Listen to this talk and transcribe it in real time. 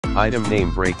Item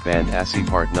name brake band Assy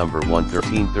part number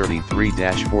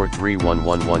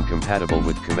 11333-43111 compatible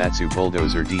with Komatsu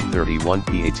Bulldozer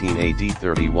D31P-18A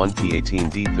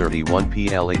D31P-18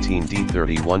 D31PL-18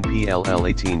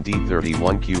 D31PL-18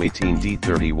 D31Q-18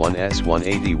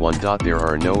 D31S181. There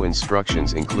are no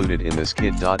instructions included in this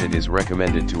kit. It is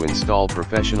recommended to install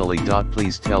professionally.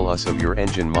 Please tell us of your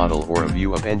engine model or a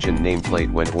view of engine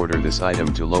nameplate when order this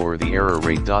item to lower the error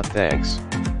rate. Thanks.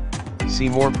 See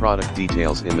more product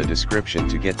details in the description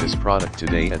to get this product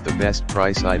today at the best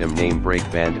price. Item name brake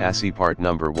band Assy part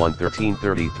number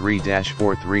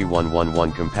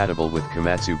 11333-43111 compatible with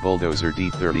Komatsu Bulldozer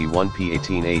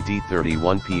D31P-18A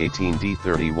D31P-18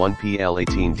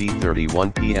 D31PL-18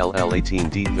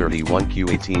 D31PL-18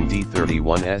 D31Q-18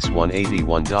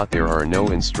 D31S181. There are no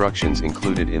instructions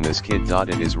included in this kit.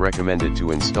 It is recommended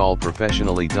to install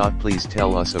professionally. Please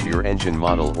tell us of your engine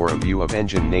model or a view of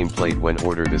engine nameplate when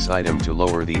order this item to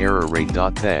lower the error rate.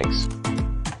 Thanks.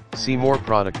 See more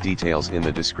product details in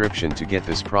the description to get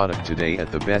this product today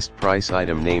at the best price.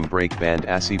 Item name brake band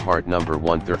Assy part number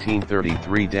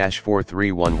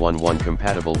 11333-43111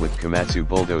 compatible with Komatsu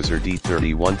Bulldozer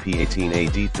D31P-18A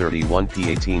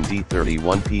D31P-18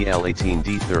 D31PL-18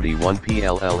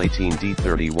 D31PL-18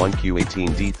 D31Q-18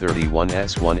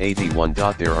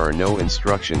 D31S181. There are no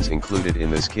instructions included in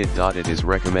this kit. It is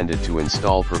recommended to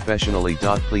install professionally.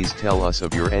 Please tell us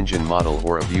of your engine model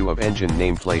or a view of engine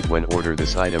nameplate when order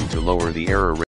this item to lower the error rate.